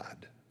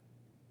God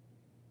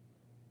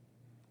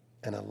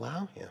and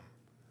allow him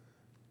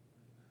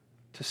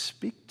to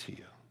speak to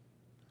you.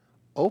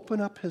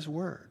 Open up his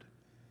word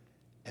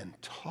and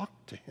talk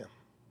to him.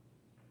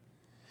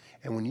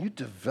 And when you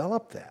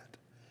develop that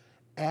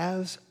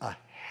as a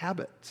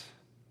habit,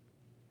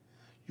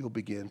 you'll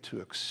begin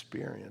to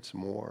experience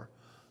more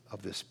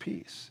of this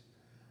peace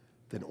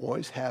than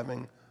always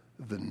having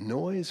the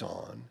noise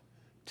on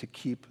to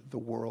keep the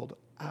world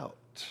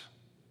out.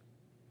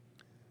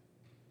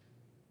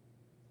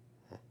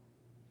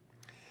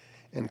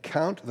 And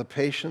count the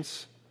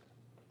patience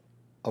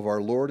of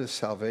our Lord as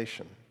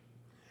salvation,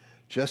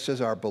 just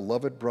as our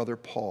beloved brother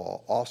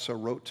Paul also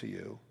wrote to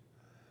you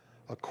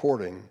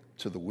according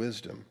to the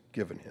wisdom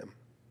given him.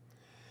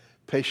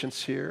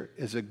 Patience here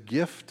is a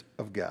gift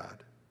of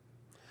God.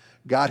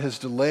 God has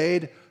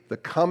delayed the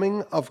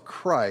coming of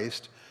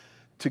Christ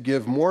to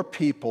give more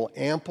people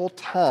ample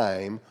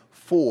time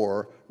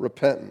for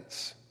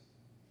repentance.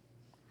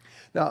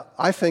 Now,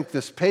 I think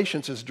this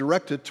patience is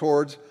directed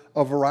towards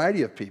a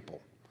variety of people.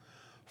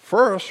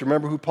 First,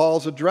 remember who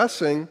Paul's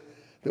addressing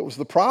that was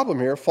the problem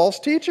here, false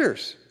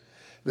teachers.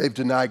 They've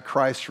denied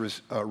Christ's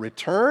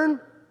return,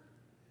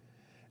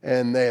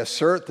 and they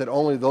assert that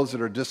only those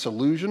that are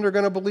disillusioned are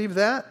going to believe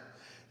that.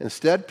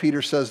 Instead,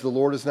 Peter says the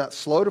Lord is not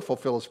slow to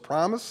fulfill his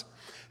promise,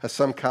 as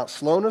some count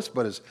slowness,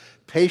 but is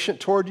patient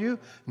toward you,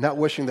 not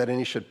wishing that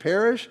any should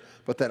perish,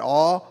 but that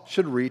all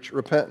should reach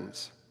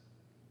repentance.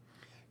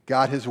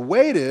 God has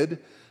waited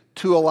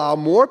to allow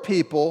more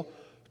people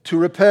to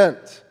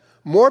repent,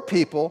 more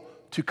people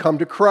to come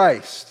to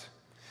Christ.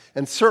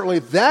 And certainly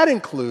that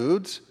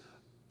includes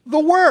the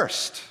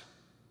worst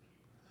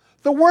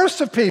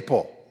of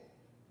people,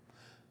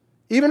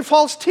 even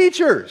false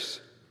teachers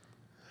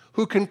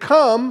who can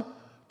come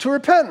to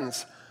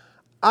repentance.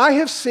 I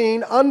have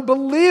seen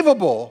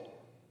unbelievable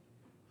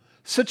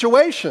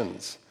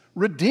situations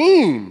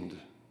redeemed,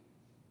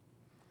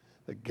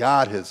 that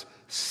God has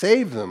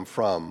saved them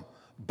from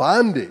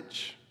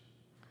bondage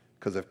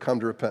because they've come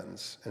to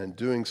repentance. And in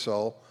doing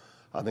so,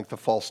 I think the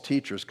false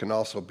teachers can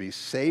also be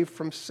saved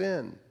from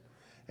sin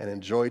and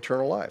enjoy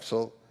eternal life.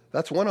 So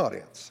that's one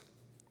audience.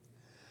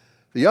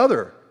 The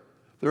other,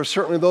 there are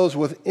certainly those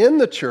within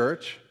the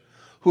church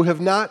who have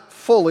not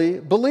fully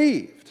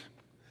believed.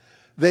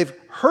 They've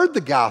heard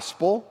the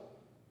gospel,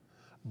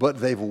 but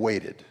they've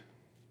waited.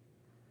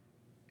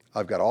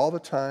 I've got all the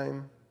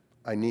time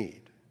I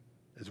need,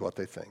 is what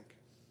they think.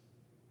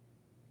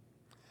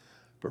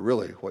 But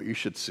really, what you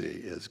should see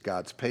is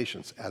God's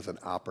patience as an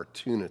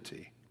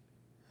opportunity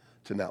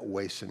to not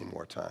waste any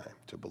more time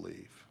to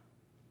believe.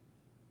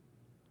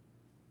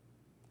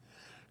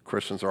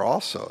 Christians are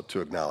also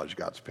to acknowledge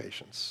God's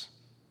patience.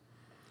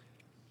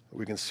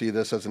 We can see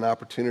this as an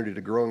opportunity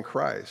to grow in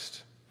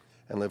Christ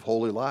and live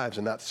holy lives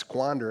and not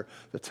squander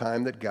the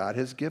time that God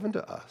has given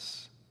to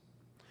us.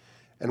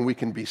 And we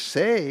can be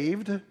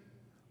saved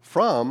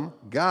from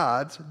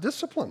God's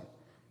discipline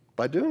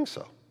by doing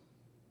so.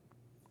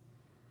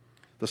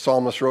 The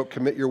psalmist wrote,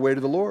 "Commit your way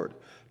to the Lord.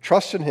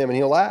 Trust in him and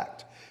he'll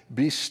act.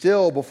 Be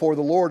still before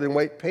the Lord and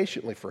wait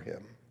patiently for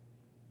him."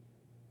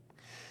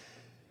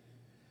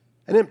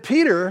 And then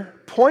Peter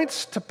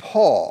points to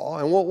Paul,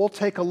 and we'll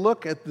take a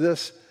look at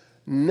this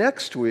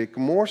next week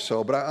more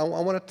so, but I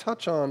want to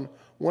touch on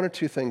one or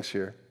two things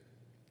here.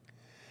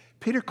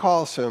 Peter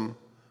calls him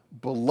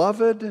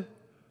beloved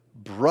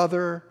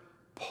brother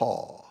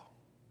Paul.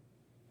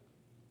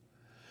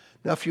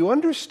 Now, if you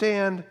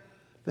understand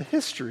the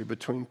history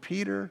between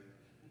Peter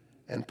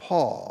and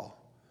Paul,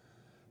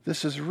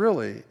 this is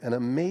really an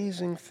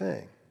amazing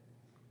thing.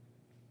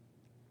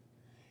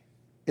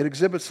 It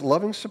exhibits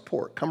loving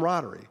support,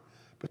 camaraderie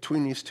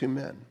between these two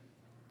men.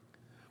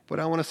 But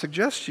I want to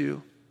suggest to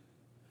you,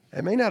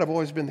 it may not have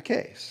always been the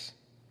case.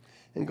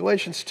 In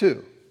Galatians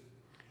 2,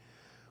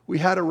 we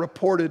had a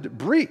reported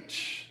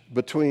breach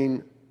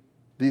between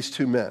these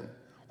two men,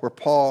 where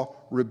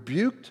Paul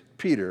rebuked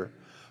Peter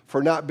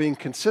for not being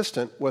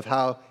consistent with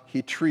how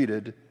he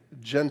treated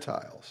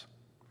Gentiles.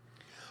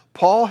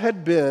 Paul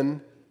had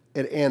been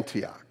at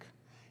Antioch.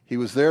 He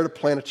was there to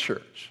plant a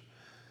church.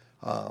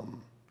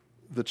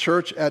 The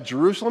church at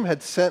Jerusalem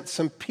had sent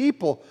some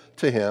people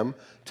to him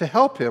to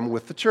help him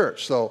with the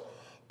church. So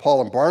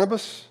Paul and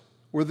Barnabas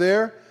were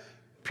there.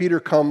 Peter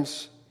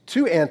comes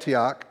to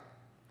Antioch,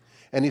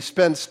 and he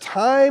spends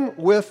time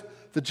with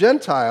the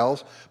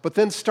Gentiles, but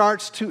then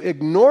starts to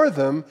ignore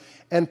them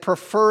and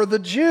prefer the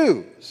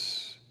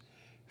Jews,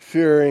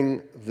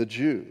 fearing the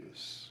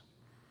Jews.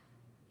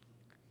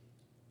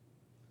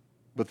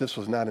 But this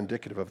was not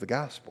indicative of the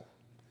gospel,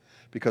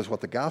 because what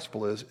the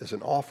gospel is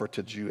an offer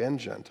to Jew and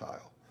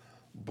Gentile,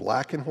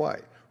 black and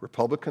white,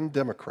 Republican,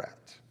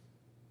 Democrat.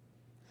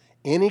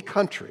 Any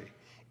country,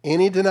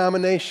 any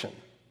denomination,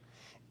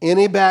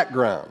 any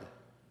background,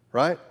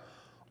 right?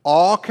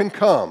 All can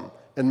come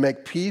and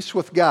make peace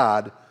with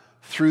God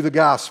through the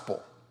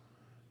gospel.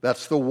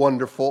 That's the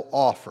wonderful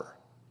offer.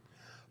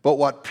 But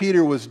what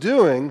Peter was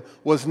doing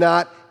was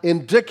not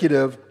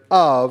indicative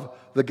of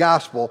the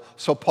gospel.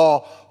 So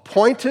Paul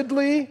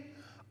pointedly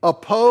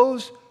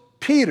opposed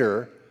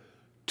Peter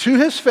to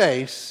his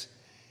face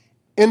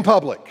in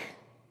public.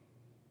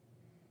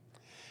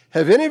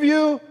 Have any of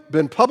you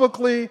been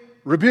publicly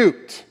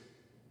rebuked?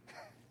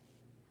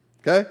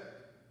 Okay?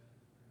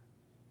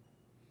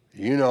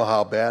 You know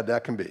how bad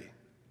that can be.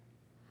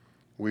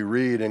 We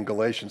read in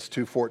Galatians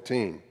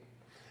 2:14.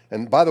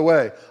 And by the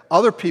way,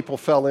 other people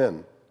fell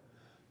in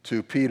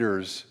to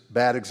Peter's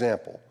bad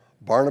example.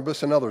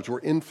 Barnabas and others were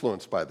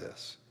influenced by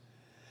this.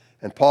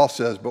 And Paul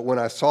says, "But when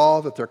I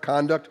saw that their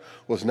conduct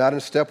was not in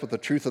step with the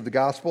truth of the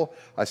gospel,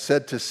 I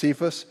said to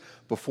Cephas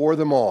before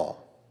them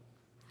all,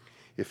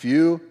 'If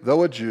you,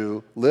 though a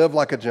Jew, live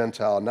like a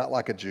Gentile, not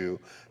like a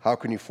Jew, how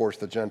can you force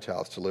the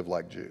Gentiles to live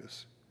like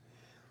Jews?'"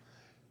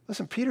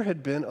 Listen, Peter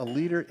had been a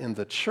leader in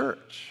the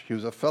church. He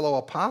was a fellow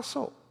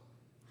apostle.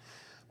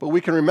 But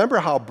we can remember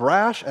how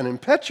brash and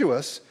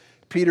impetuous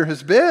Peter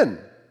has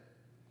been.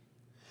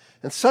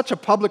 And such a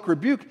public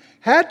rebuke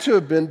had to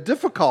have been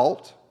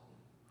difficult.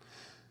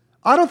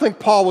 I don't think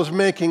Paul was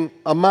making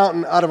a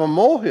mountain out of a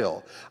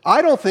molehill.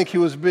 I don't think he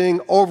was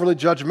being overly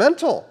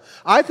judgmental.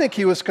 I think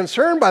he was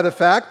concerned by the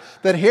fact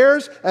that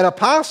here's an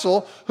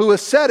apostle who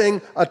is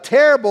setting a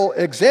terrible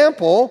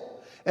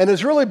example and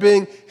is really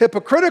being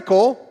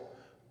hypocritical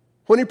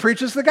when he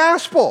preaches the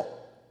gospel.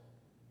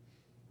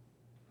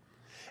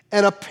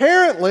 And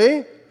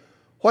apparently,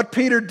 what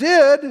Peter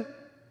did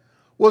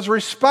was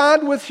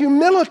respond with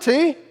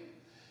humility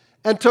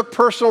and took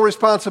personal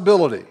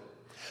responsibility.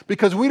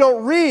 Because we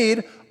don't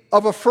read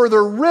of a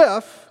further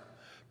rift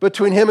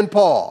between him and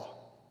Paul.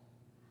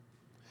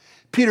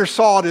 Peter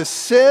saw it as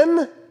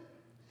sin,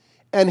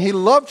 and he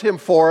loved him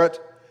for it,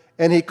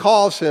 and he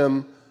calls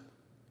him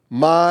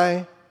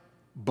my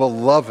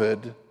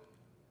beloved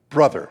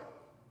brother.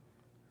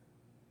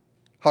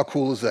 How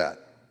cool is that?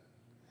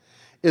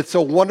 It's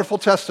a wonderful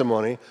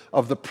testimony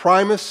of the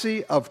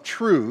primacy of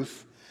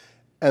truth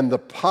and the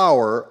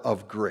power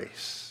of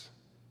grace.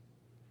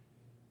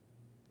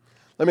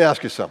 Let me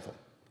ask you something.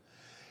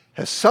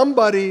 Has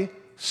somebody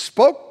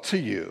spoke to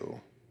you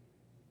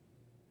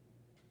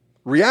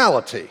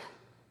reality,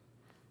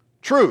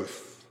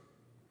 truth,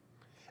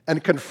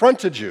 and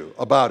confronted you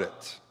about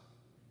it?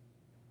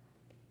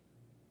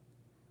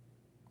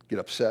 Get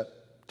upset,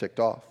 ticked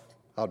off,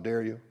 how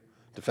dare you,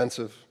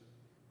 defensive,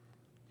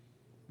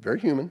 very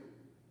human.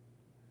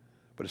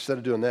 But instead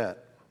of doing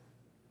that,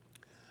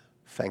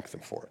 thank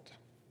them for it.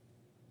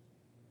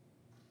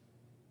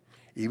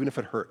 Even if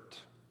it hurt,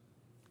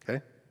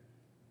 okay?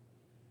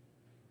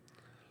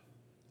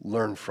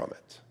 Learn from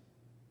it.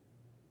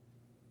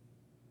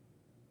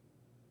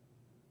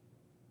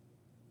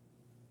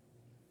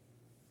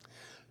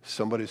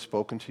 Somebody's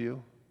spoken to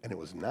you and it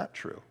was not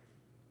true.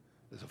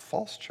 It's a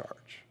false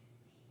charge.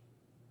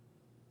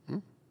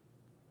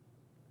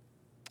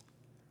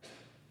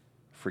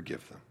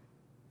 Forgive them.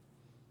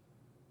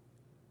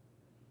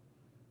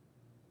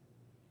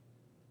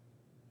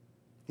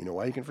 You know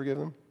why you can forgive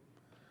them?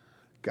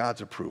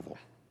 God's approval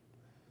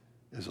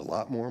is a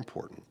lot more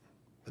important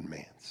than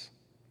man's.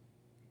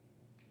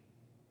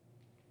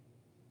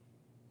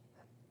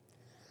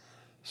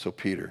 So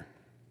Peter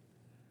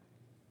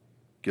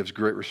gives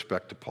great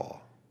respect to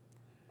Paul.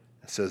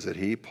 It says that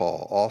he,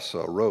 Paul,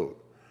 also wrote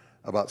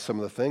about some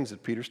of the things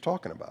that Peter's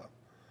talking about.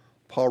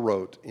 Paul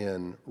wrote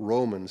in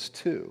Romans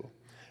 2,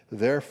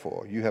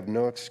 "Therefore, you have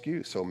no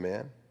excuse, O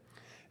man,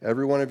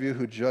 every one of you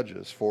who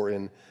judges, for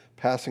in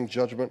passing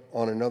judgment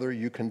on another,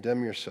 you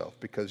condemn yourself,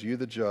 because you,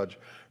 the judge,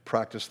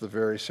 practice the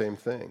very same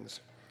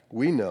things.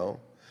 We know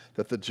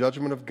that the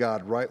judgment of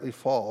God rightly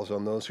falls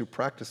on those who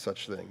practice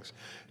such things.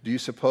 Do you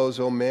suppose,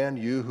 O man,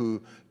 you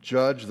who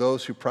judge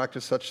those who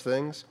practice such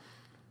things,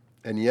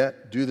 and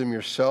yet do them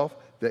yourself,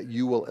 that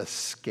you will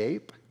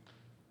escape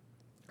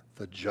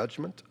the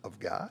judgment of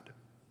God?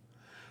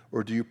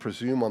 Or do you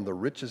presume on the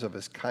riches of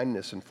his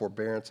kindness and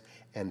forbearance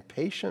and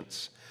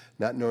patience,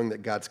 not knowing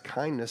that God's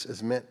kindness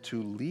is meant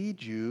to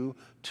lead you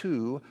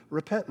to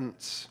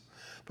repentance?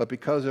 But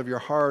because of your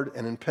hard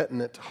and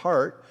impenitent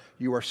heart,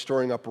 you are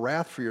storing up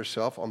wrath for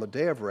yourself on the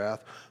day of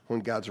wrath, when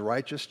God's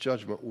righteous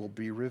judgment will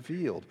be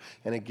revealed."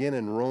 And again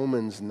in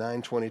Romans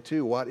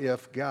 9:22, "What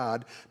if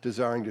God,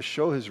 desiring to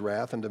show his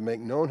wrath and to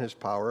make known his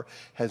power,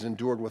 has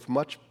endured with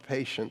much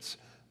patience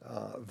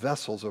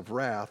vessels of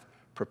wrath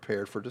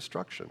prepared for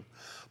destruction?"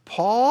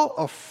 Paul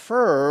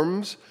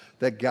affirms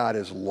that God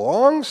is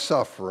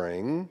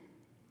long-suffering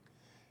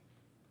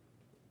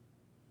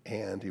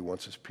and he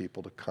wants his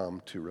people to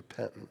come to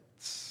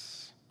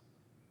repentance.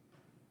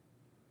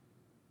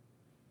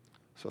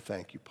 So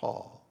thank you,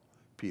 Paul,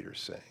 Peter's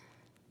saying.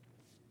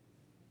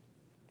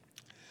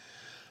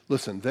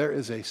 Listen, there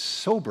is a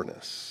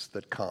soberness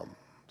that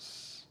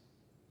comes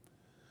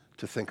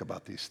to think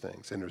about these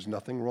things, and there's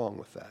nothing wrong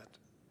with that.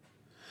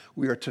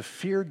 We are to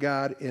fear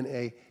God in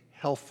a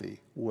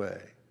healthy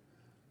way.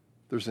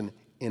 There's an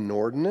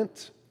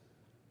inordinate,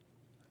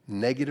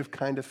 negative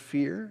kind of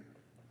fear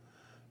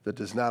that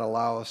does not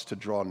allow us to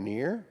draw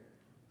near.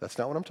 That's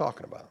not what I'm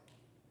talking about.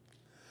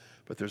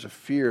 But there's a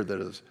fear that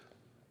is,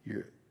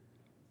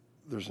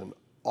 there's an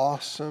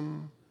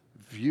awesome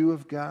view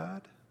of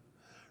God,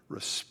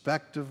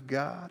 respect of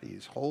God.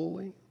 He's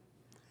holy,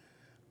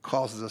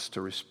 causes us to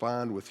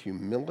respond with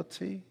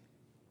humility.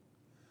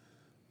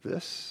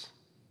 This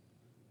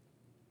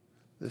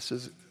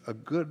is a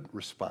good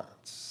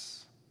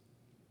response.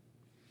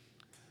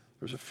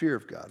 There's a fear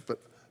of God, but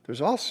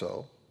there's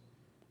also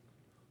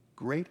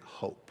great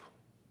hope,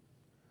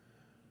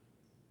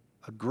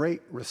 a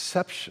great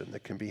reception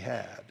that can be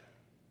had.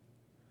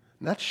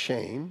 Not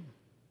shame,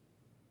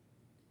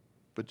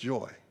 but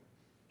joy.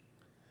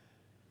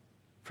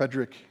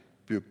 Frederick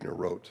Buechner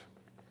wrote,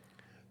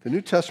 "The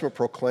New Testament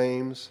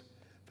proclaims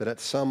that at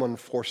some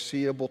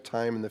unforeseeable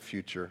time in the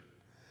future,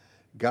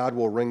 God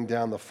will ring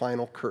down the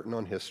final curtain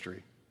on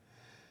history,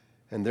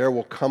 and there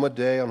will come a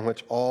day on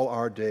which all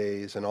our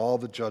days and all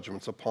the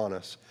judgments upon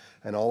us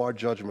and all our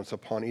judgments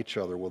upon each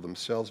other will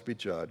themselves be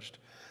judged.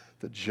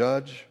 The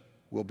judge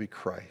will be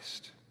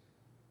Christ.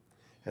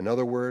 In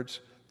other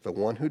words, the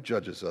one who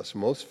judges us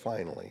most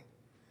finally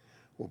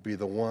will be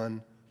the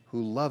one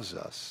who loves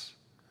us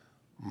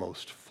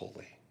most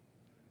fully."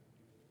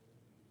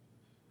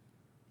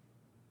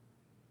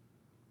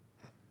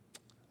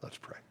 Let's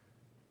pray.